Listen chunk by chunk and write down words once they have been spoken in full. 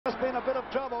in a bit of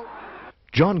trouble.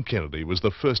 John Kennedy was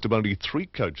the first of only 3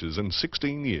 coaches in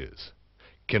 16 years.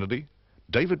 Kennedy,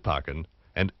 David Parkin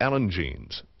and Alan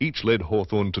Jeans each led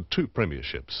Hawthorn to 2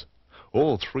 premierships.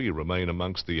 All 3 remain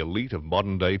amongst the elite of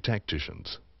modern-day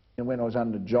tacticians. And when I was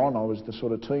under John, I was the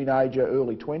sort of teenager,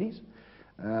 early 20s.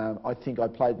 I think I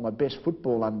played my best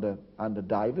football under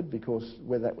David, because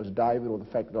whether that was David or the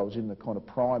fact that I was in the kind of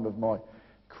prime of my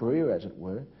career, as it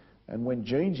were. And when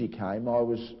Jeansy came, I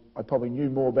probably knew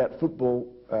more about football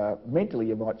mentally,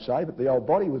 you might say, but the old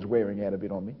body was wearing out a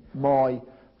bit on me. My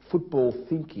football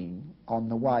thinking on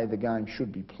the way the game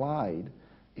should be played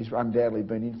is undoubtedly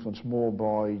been influenced more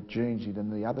by Jeansy than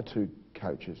the other 2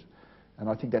 coaches. And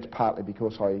I think that's partly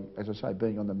because as I say,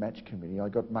 being on the match committee, I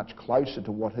got much closer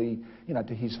to what he,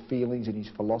 to his feelings and his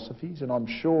philosophies. And I'm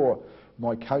sure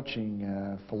my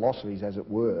coaching philosophies, as it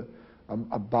were,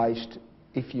 are based,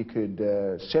 if you could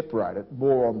separate it,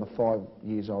 more on the 5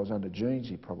 years I was under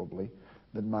Jeansy probably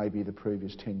than maybe the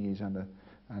previous 10 years under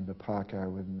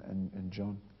Parko and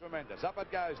John. Tremendous. Up it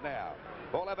goes now.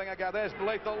 Ball having a go. There's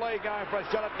Lethal Leigh going for a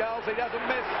shot at goals. He doesn't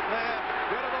miss. There.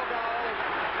 Beautiful goal.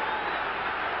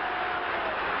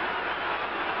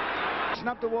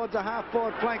 Up towards a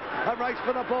half-forward flank. A race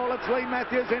for the ball. It's Leigh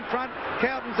Matthews in front.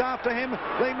 Cowden's after him.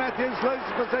 Leigh Matthews loses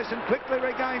possession, quickly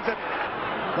regains it.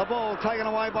 The ball taken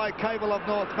away by Cable of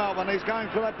North Melbourne. He's going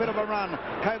for that bit of a run.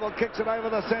 Cable kicks it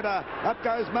over the centre. Up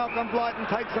goes Malcolm Blyton,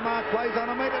 takes the mark, plays on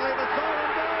immediately. The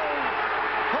siren goes.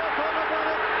 Hawthorn have won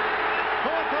it.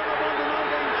 Hawthorn have won the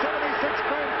 1976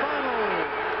 grand final.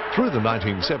 Through the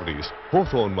 1970s,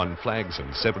 Hawthorn won flags in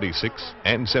 76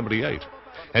 and 78.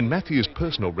 And Matthews'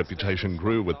 personal reputation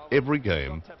grew with every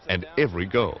game and every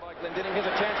goal. Glendinning has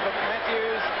a chance, but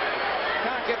Matthews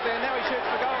can't get there. Now he shoots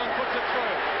the goal and puts it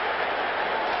through.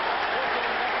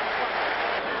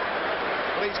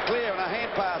 But he's clear, and a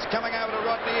hand pass coming over to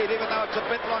Rodney Eade, even though it's a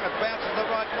bit long. It bounces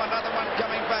the right one, another one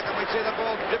coming back, and we see the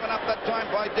ball driven up that time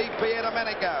by D. Pierre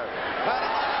Domenico.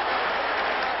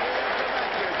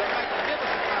 Matthews, a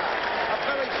magnificent mark. A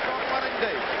very strong one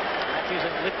indeed. Matthews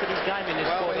has lifted his game in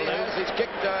this quarter. He's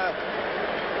kicked.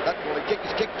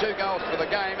 He's kicked 2 goals for the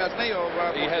game, hasn't he? Or,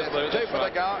 he has, Lou. 2 for the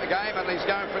game, and he's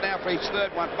going for now for his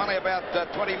 3rd one, only about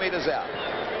 20 metres out,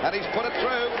 and he's put it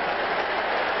through.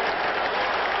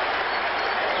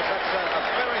 That's a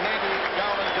very handy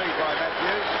goal indeed by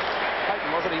Matthews. Hayton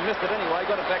was it? He missed it anyway.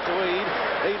 Got it back to Eade.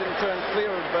 Eade in turn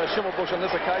clear of Schimmelbusch on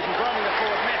this occasion, driving it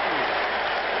forward. Matthews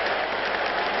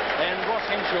and Ross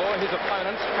Henshaw, his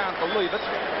opponents, can't believe it.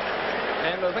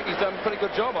 And I think he's done a pretty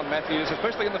good job on Matthews,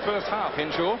 especially in the first half,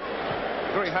 Henshaw.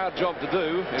 Very hard job to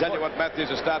do. Tell you what, Matthews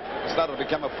has started to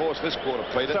become a force this quarter,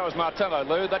 Peter. So is Martello,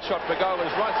 Lou. That shot for goal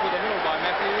is right through the middle by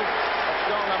Matthews.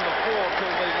 That's goal number 4 to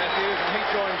Leigh Matthews, and he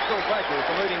joins Phil Baker as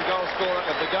the leading goal scorer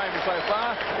of the game so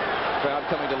far. Crowd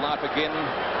coming to life again.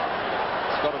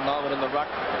 Scott and Nolan in the ruck.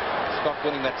 Scott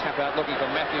winning that tap out, looking for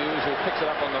Matthews, who picks it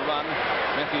up on the run.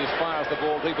 Matthews fires the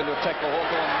ball deep into attack for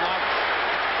Hawthorn. Knight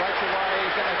breaks away.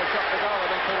 He's going to have a shot for goal.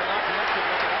 I think Peter Knight, and that should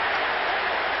look it up.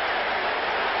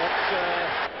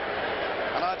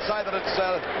 And I'd say that it's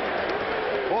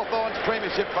Hawthorn's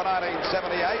premiership for 1978.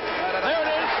 There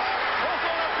it is.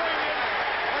 Hawthorn are premium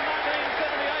in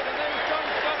 1978, and there's John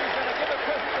Scott who's going to give a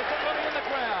present to somebody in the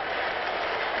crowd.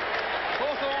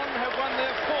 Hawthorn have won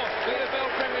their 4th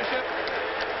VFL premiership,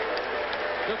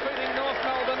 defeating North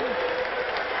Melbourne.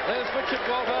 There's Richard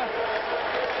Walter.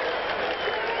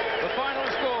 The final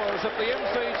scores at the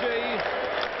MCG: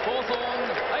 Hawthorn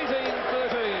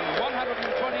 18-13, 121,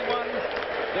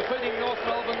 defeating North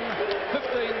Melbourne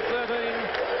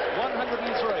 15-13,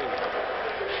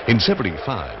 103. In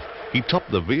 75, he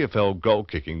topped the VFL goal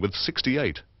kicking with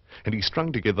 68, and he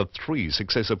strung together 3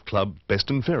 successive club best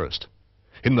and fairest.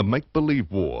 In the make-believe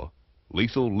war,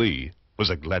 Lethal Leigh was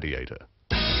a gladiator.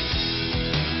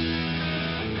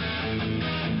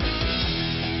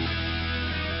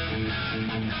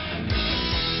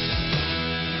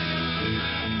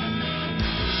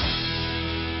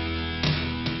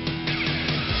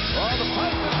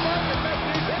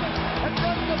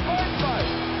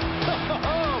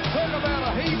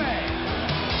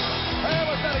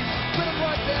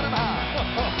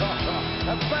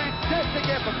 A fantastic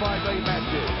effort by Leigh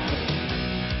Matthews.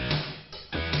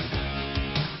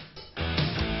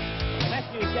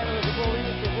 Matthews gathers the ball in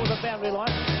before the boundary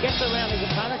line, gets around his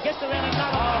opponent, gets around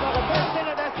another one, the ball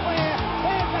into that square.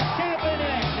 There's the champion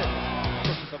in action.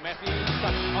 Looking for Matthews,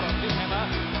 stuck on a big hammer.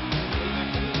 Leigh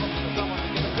Matthews looking for someone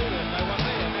to get a ball. There's no one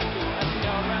there. Matthews has to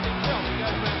go around himself. He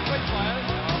goes around 3 players.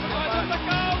 Right at the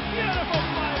goal. Beautiful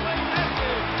play, Leigh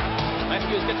Matthews.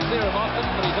 Matthews gets clear of Austin,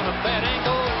 but he's on a bad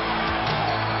angle.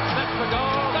 That's the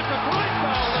goal. That's a great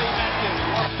goal, Leigh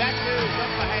Matthews. Matthews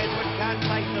off the hand, but can't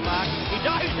take the mark. He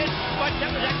dives in, but that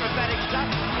was acrobatic stuff.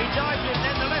 He dives in,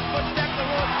 then the left foot back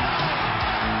towards.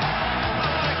 Oh,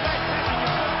 what a great passage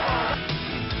of football.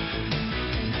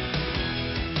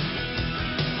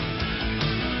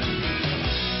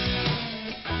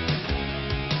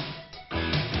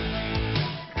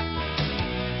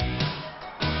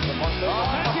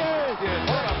 Matthews!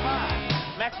 What a mark!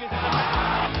 Matthews at the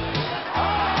back.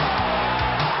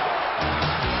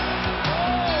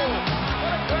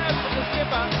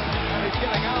 And he's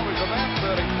getting old. He's about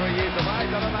 33 years of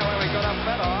age. I don't know how he got up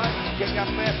that high. Kick up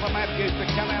there for Matthews to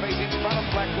come out. He's in front of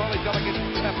Blackwell. He's got to get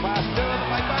that past two of them.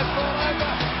 They both fall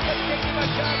over. Let's kick him a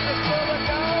chance to score a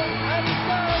goal. And he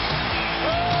does.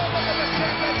 Oh, look at the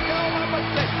check. That's goal number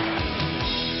 6.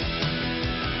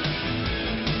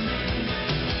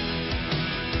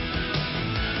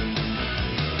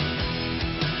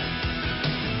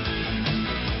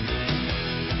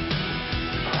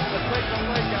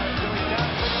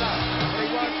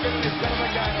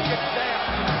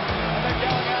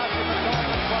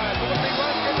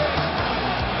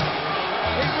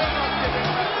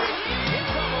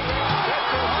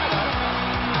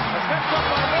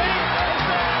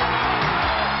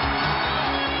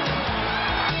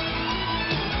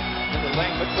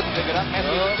 Couldn't pick it up.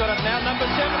 Matthews has got it now. Number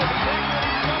 7. If he's angry,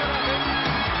 he's got it, I think.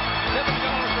 7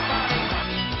 goals to Barney.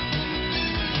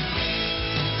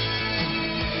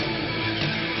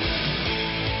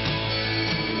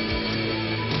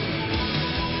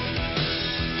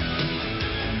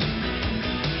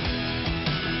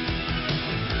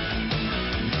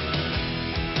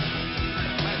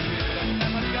 Matthews with a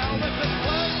 7 goal. This is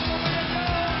close.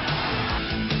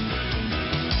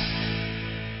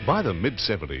 By the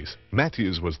mid-70s,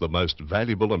 Matthews was the most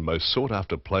valuable and most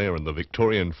sought-after player in the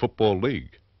Victorian Football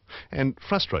League. And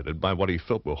frustrated by what he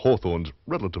felt were Hawthorn's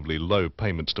relatively low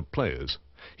payments to players,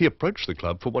 he approached the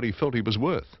club for what he felt he was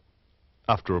worth.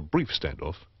 After a brief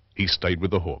standoff, he stayed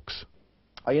with the Hawks.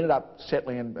 I ended up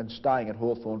settling and staying at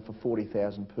Hawthorn for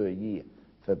 $40,000 per year.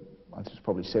 For, I think it was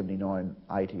probably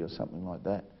 79.80 or something like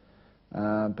that.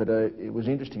 But it was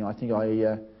interesting. I think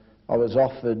I was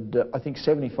offered, I think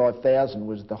 75,000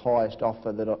 was the highest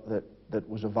offer that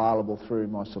was available through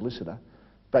my solicitor,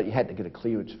 but you had to get a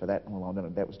clearance for that. Well, I don't know,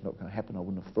 that was not going to happen, I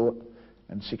wouldn't have thought.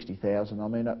 And 60,000, I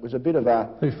mean, it was a bit of a...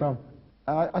 Who from?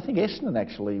 I think Essendon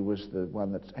actually was the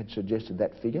one that had suggested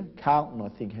that figure. Carlton, I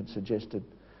think, had suggested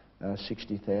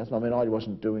 60,000. I mean, I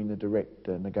wasn't doing the direct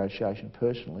negotiation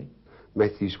personally.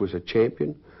 Matthews was a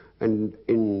champion, and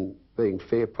in being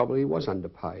fair, probably was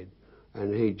underpaid.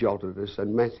 And he jolted us,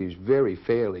 and Matthews very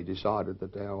fairly decided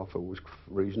that our offer was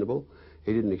reasonable.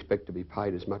 He didn't expect to be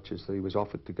paid as much as he was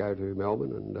offered to go to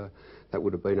Melbourne, and that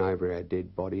would have been over our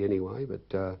dead body anyway,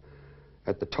 but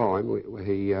at the time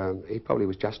he probably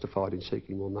was justified in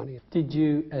seeking more money. Did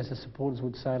you, as the supporters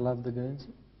would say, love the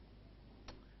Guernsey?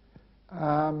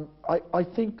 I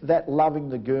think that loving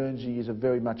the Guernsey is a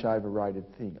very much overrated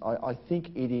thing. I think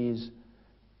it is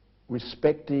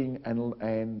respecting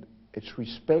and it's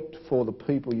respect for the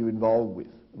people you're involved with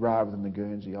rather than the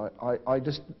Guernsey.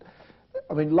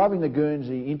 I mean, loving the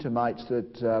Guernsey intimates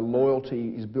that loyalty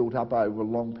is built up over a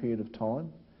long period of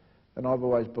time, and I've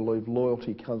always believed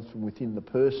loyalty comes from within the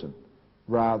person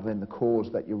rather than the cause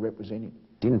that you're representing.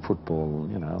 In football,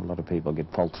 you know, a lot of people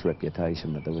get false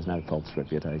reputation, but there was no false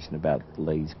reputation about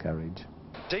Leigh's courage.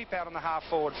 Deep out on the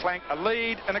half-forward flank, a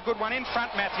lead and a good one in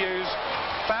front, Matthews.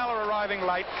 Fowler arriving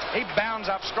late. He bounds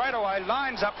up straight away,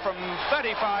 lines up from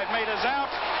 35 metres out.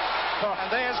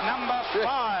 And there's number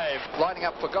 5. Lining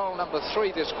up for goal number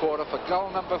 3 this quarter, for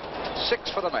goal number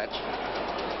 6 for the match.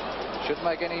 Shouldn't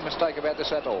make any mistake about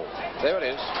this at all. There it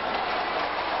is.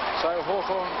 So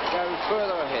Hawthorn go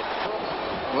further ahead.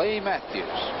 Leigh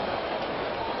Matthews.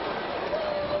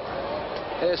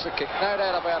 There's the kick, no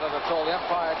doubt about it at all. The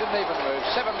umpire didn't even move.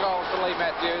 7 goals for Leigh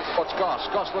Matthews. It's Goss.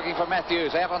 Goss looking for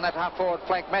Matthews. Out on that half-forward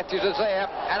flank. Matthews is there.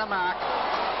 And a mark.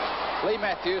 Leigh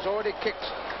Matthews already kicked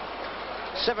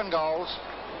 7 goals.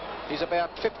 He's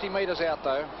about 50 metres out,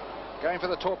 though. Going for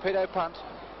the torpedo punt.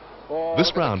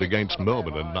 This round against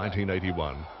Melbourne in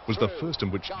 1981 was the first in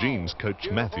which Jeans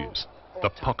coached Matthews. The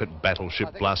pocket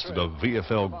battleship blasted a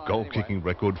VFL goal-kicking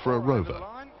record for a rover.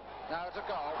 Now it's a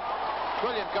goal.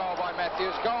 Brilliant goal by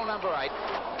Matthews. Goal number 8.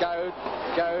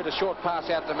 Goad, a short pass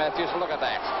out to Matthews. Look at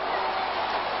that.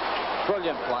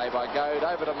 Brilliant play by Goad.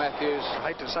 Over to Matthews.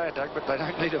 I hate to say it, Doug, but they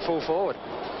don't need a full forward.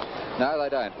 No, they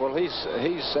don't. Well, he's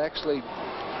actually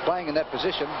playing in that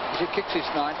position as he kicks his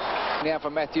 9th. Now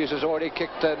for Matthews, has already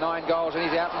kicked 9 goals, and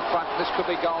he's out in front. This could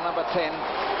be goal number 10.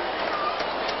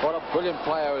 What a brilliant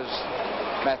player is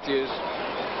Matthews.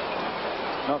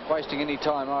 Not wasting any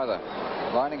time either.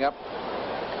 Lining up.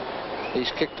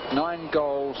 He's kicked 9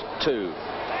 goals to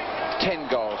 10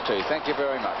 goals to. Thank you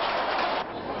very much.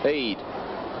 Eade.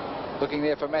 Looking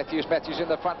there for Matthews. Matthews in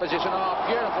the front position. Oh,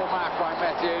 beautiful mark by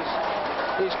Matthews.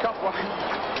 He's caught one.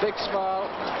 Big smile.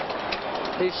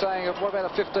 He's saying, what about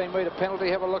a 15-metre penalty?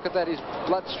 Have a look at that. His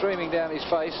blood streaming down his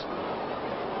face.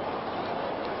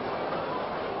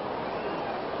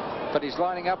 But he's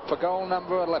lining up for goal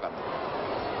number 11.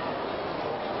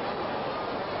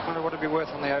 I wonder what it'd be worth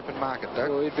on the open market, Doug.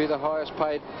 Well, he'd be the highest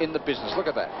paid in the business. Look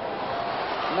at that.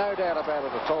 No doubt about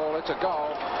it at all. It's a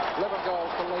goal. 11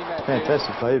 goals for Leigh Matthews.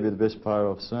 Fantastic player. He'd be the best player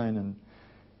I've seen. And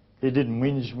he didn't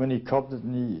whinge when he copped it,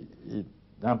 and he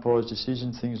umpire's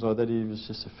decisions, things like that. He was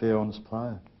just a fair, honest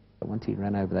player. Once he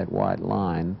ran over that white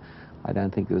line, I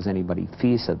don't think there was anybody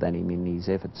fiercer than him in his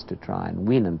efforts to try and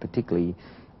win, and particularly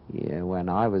when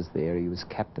I was there, he was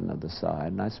captain of the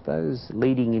side. And I suppose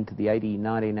leading into the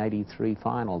 1983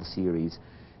 final series,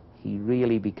 he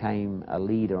really became a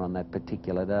leader on that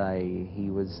particular day. He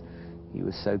was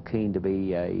so keen to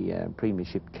be a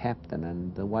premiership captain,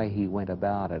 and the way he went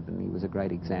about it, and he was a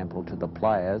great example to the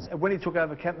players. When he took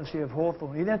over captaincy of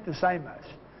Hawthorn, he didn't have to say much,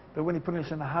 but when he put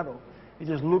us in the huddle, he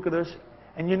just looked at us,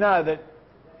 and you know that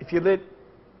if you let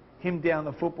him down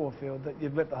the football field, that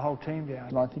you've let the whole team down.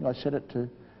 And I think I said it to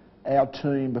our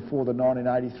team before the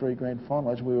 1983 grand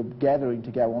final as we were gathering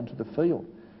to go onto the field,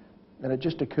 and it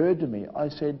just occurred to me. I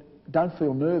said, don't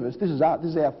feel nervous. This is our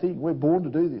thing. We're born to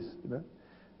do this, you know.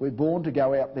 We're born to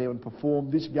go out there and perform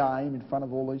this game in front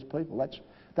of all these people.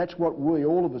 That's what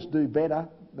all of us do better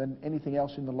than anything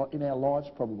else in our lives,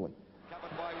 probably.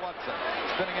 Covered by Watson.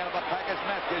 Spinning out of the pack is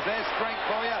Matthews. There's strength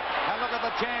for you. And look at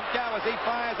the champ go as he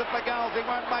fires it for goals. He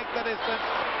won't make the distance.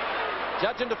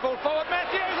 Judging to full forward.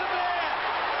 Matthews is there!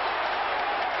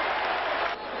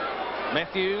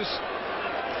 Matthews,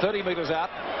 30 metres out.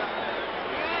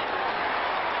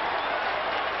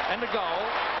 And the goal.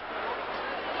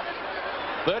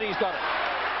 Birdie's got it.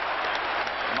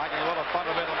 Making a lot of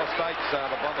fundamental mistakes, the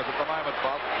Bombers at the moment,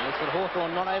 Bob. Yes, but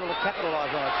Hawthorn not able to capitalise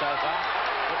on it so far.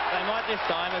 But they might this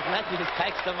time as Matthews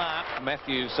takes the mark.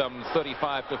 Matthews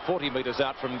 35 to 40 metres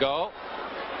out from goal.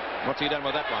 What's he done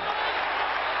with that one?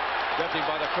 Judging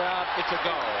by the crowd, it's a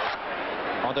goal.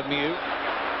 On to Mew.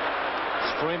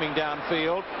 Streaming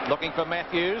downfield, looking for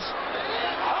Matthews.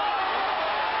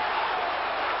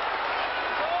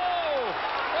 Oh!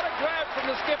 What a grab from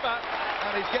the skipper.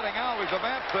 And he's getting old. He's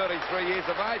about 33 years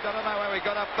of age. I don't know how he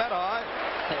got up that high.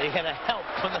 He had a help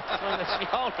from the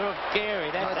shoulder of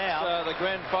Carey. That's how. The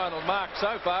grand final mark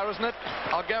so far, isn't it?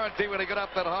 I'll guarantee when he got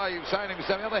up that high, he was saying to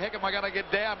himself, how the heck am I going to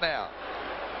get down now?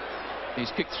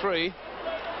 He's kicked 3.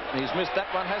 He's missed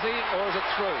that one, has he? Or is it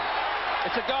through?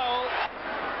 It's a goal.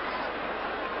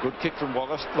 Good kick from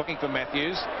Wallace, looking for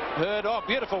Matthews. Hurd, oh,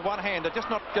 beautiful one-hander,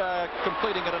 just not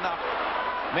completing it enough.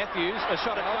 Matthews, a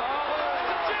shot at goal.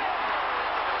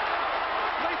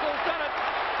 Lethal's done it.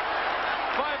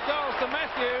 5 goals to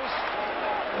Matthews.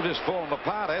 They're just falling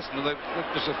apart, hasn't they?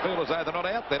 They just feel as though they're not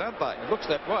out there, don't they? It looks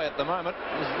that way at the moment.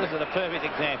 This is a perfect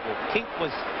example. Kink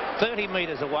was 30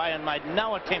 metres away and made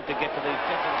no attempt to get to the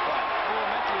players. Oh,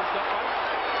 Matthews got one.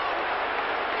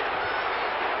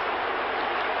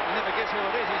 You never guess who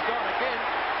it is. He's gone again.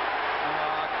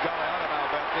 Oh, golly, I don't know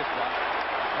about this one.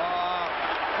 Oh,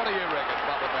 what do you reckon,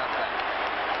 Bob, about that?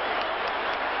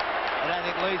 I don't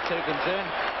think Leigh's too concerned.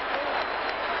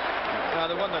 No,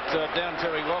 the one that down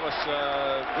Terry Wallace,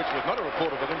 which was not a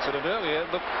report of an incident earlier,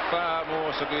 looked far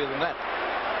more severe than that.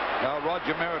 Now,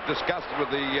 Roger Merritt discussed with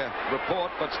the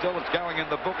report, but still it's going in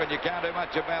the book and you can't do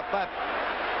much about that.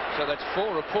 So that's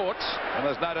 4 reports. And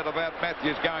there's no doubt about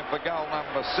Matthews going for goal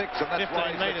number 6, and that's 15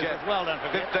 why he's metres the champ. as well, don't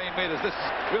forget. 15 metres. This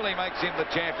really makes him the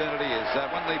champion that he is.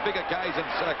 When the big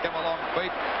occasions come along,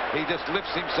 Pete, he just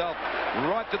lifts himself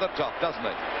right to the top, doesn't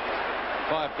he?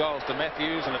 5 goals to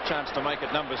Matthews and a chance to make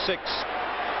it number 6. 6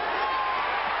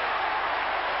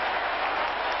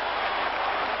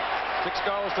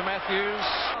 goals to Matthews.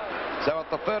 So at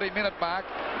the 30-minute mark,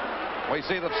 we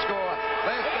see the score.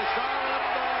 There's the silent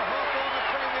Hawthorn of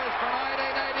Premiers from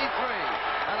 1883.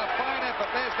 And a fine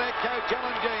effort. There's their coach,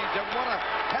 Alan Jeans. And what a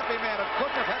happy man. It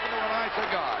couldn't have happened to a nicer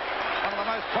guy. One of the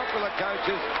most popular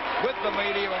coaches with the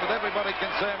media and with everybody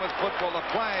concerned with football. The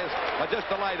players are just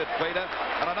elated, Peter.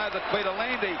 And I know that Peter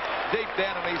Landy, deep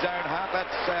down in his own heart,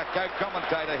 that's our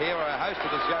co-commentator here, or our host of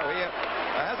the show here,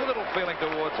 has a little feeling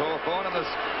towards Hawthorn, and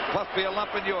there's must be a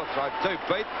lump in your throat too,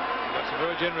 Pete. Got some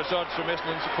very generous odds from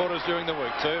Essendon supporters during the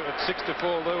week too. At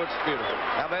 6-4, Lou, it's beautiful.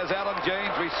 Now there's Alan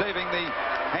Jeans receiving the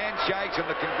handshakes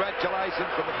and the congratulations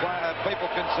from the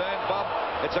people concerned, Bob.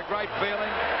 It's a great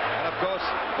feeling. And of course,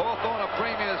 Hawthorn are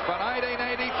premiers for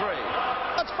 1883.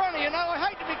 it's funny, you know,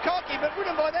 I hate to be cocky, but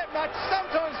winning by that much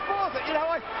sometimes spoils it, you know,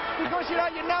 because you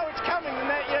know it's coming, and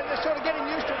they're sort of getting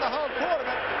used to it the whole quarter.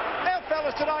 But our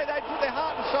fellas today, they put their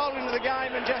heart and soul into the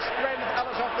game and just ran the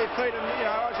fellas off their feet, and you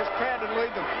know, I was just proud to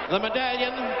lead them. The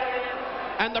medallion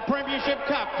and the Premiership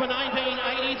Cup for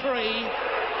 1983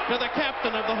 to the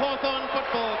captain of the Hawthorn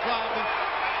Football Club,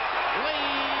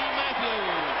 Leigh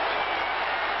Matthews.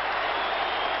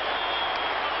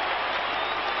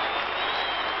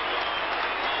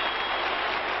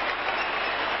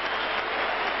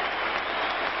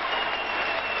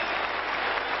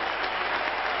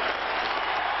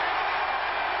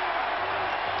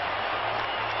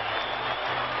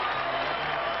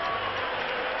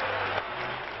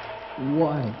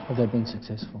 Why have they been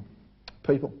successful?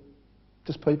 People,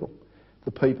 just people.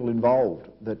 The people involved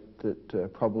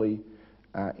that probably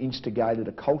instigated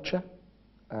a culture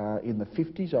in the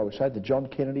 50s, I would say, the John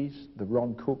Kennedys, the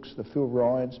Ron Cooks, the Phil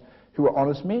Ryans, who were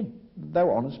honest men. They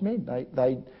were honest men. I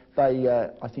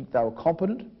think they were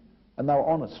competent and they were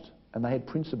honest and they had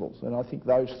principles. And I think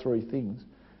those three things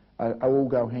all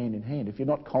go hand in hand. If you're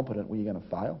not competent, well, you're going to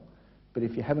fail. But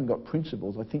if you haven't got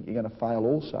principles, I think you're going to fail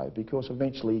also, because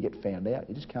eventually you get found out.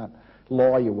 You just can't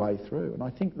lie your way through. And I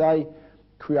think they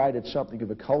created something of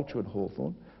a culture at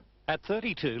Hawthorn. At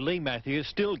 32, Leigh Matthews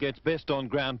still gets best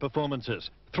on-ground performances.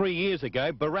 3 years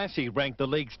ago, Barassi ranked the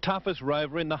league's toughest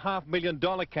rover in the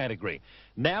 $500,000 category.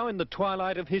 Now, in the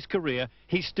twilight of his career,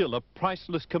 he's still a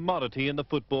priceless commodity in the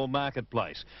football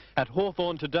marketplace. At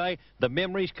Hawthorn today, the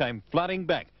memories came flooding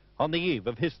back on the eve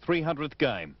of his 300th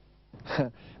game.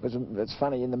 It's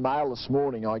funny, in the mail this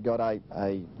morning I got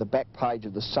the back page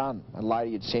of The Sun. A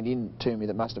lady had sent in to me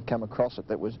that must have come across it,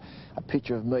 that was a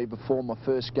picture of me before my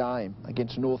first game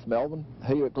against North Melbourne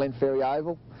here at Glenferrie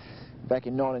Oval back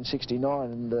in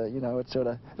 1969, and you know, it sort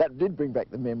of, that did bring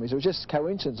back the memories. It was just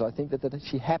coincidence, I think, that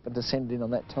she happened to send it in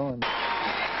on that time.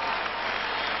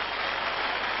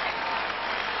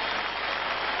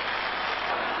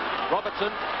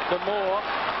 Robertson to Moore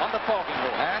on the parking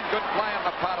lot. And good play on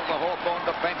the part of the Hawthorn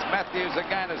defence. Matthews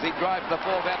again as he drives the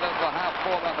ball down to the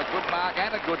half-forward on a good mark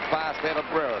and a good pass there to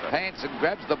Brewer. Hanson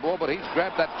grabs the ball, but he's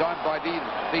grabbed that time by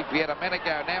Di Pieta a minute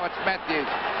ago. Now it's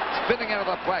Matthews spinning out of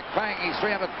the plaque, playing his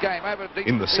 300th game over to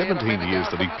In the 17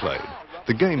 years that he played,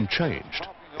 the game changed.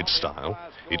 Its style,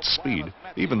 its speed,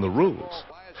 even the rules.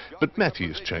 But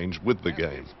Matthews changed with the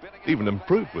game, even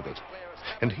improved with it.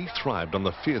 And he thrived on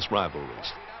the fierce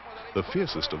rivalries. The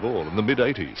fiercest of all in the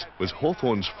mid-80s was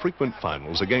Hawthorn's frequent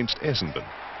finals against Essendon.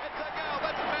 It's a goal,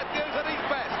 that's Matthews at his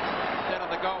best. Down on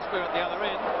the goal square at the other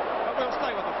end. But we'll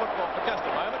stay with the football for just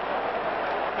a moment.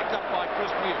 Picked up by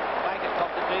Chris Mew. Baker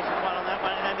copped a decent one on that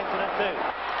one, and Anderson it too.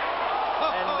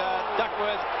 And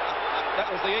Duckworth,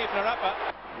 that was the evener-upper.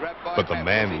 But the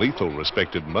man Lethal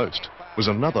respected most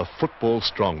was another football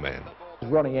strongman.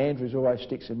 Ronnie Andrews always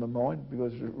sticks in my mind,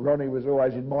 because Ronnie was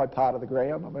always in my part of the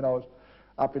ground. I mean, I was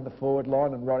up in the forward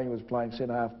line and Ronnie was playing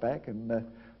centre-half back, and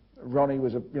Ronnie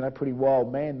was a pretty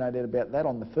wild man, no doubt about that,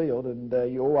 on the field, and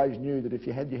you always knew that if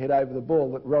you had your head over the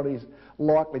ball that Ronnie's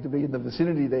likely to be in the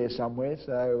vicinity there somewhere.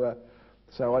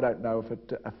 So I don't know if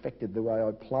it affected the way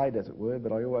I played, as it were,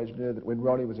 but I always knew that when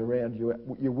Ronnie was around,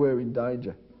 you were in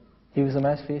danger. He was the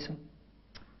most fearsome?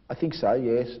 I think so,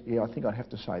 yes. Yeah, I think I'd have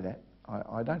to say that.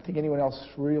 I don't think anyone else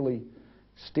really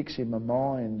sticks in my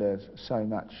mind so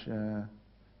much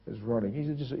as Ronnie.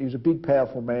 He was a big,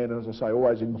 powerful man, and as I say,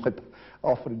 always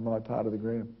often in my part of the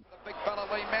ground. The big fella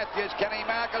Leigh Matthews, can he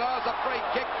mark it? Oh, it's a free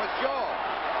kick for sure.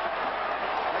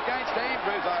 Against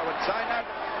Andrews, I would say. No,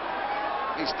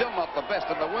 he's still not the best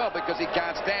in the world because he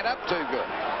can't stand up too good.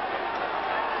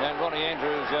 And Ronnie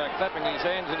Andrews clapping his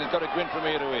hands, and he's got a grin from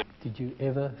ear to ear. Did you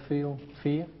ever feel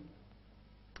fear?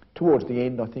 Towards the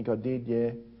end, I think I did,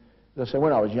 yeah. As I say,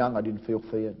 when I was young, I didn't feel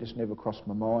fear. It just never crossed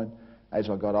my mind. As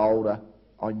I got older,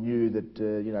 I knew that,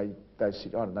 you know, those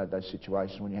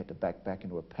situations when you had to back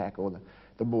into a pack, or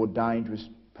the more dangerous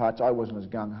parts. I wasn't as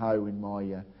gung-ho in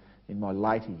my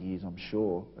later years, I'm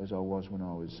sure, as I was when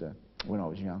I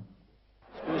was young.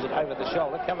 Screws it over the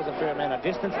shoulder, covers a fair amount of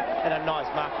distance, and a nice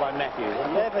mark by Matthews.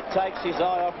 Never takes his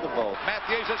eye off the ball.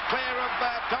 Matthews is clear of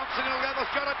Thompson. He'll have a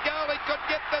shot at goal. He could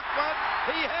get this one.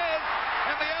 He has.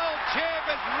 And the old champ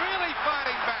is really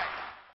fighting back.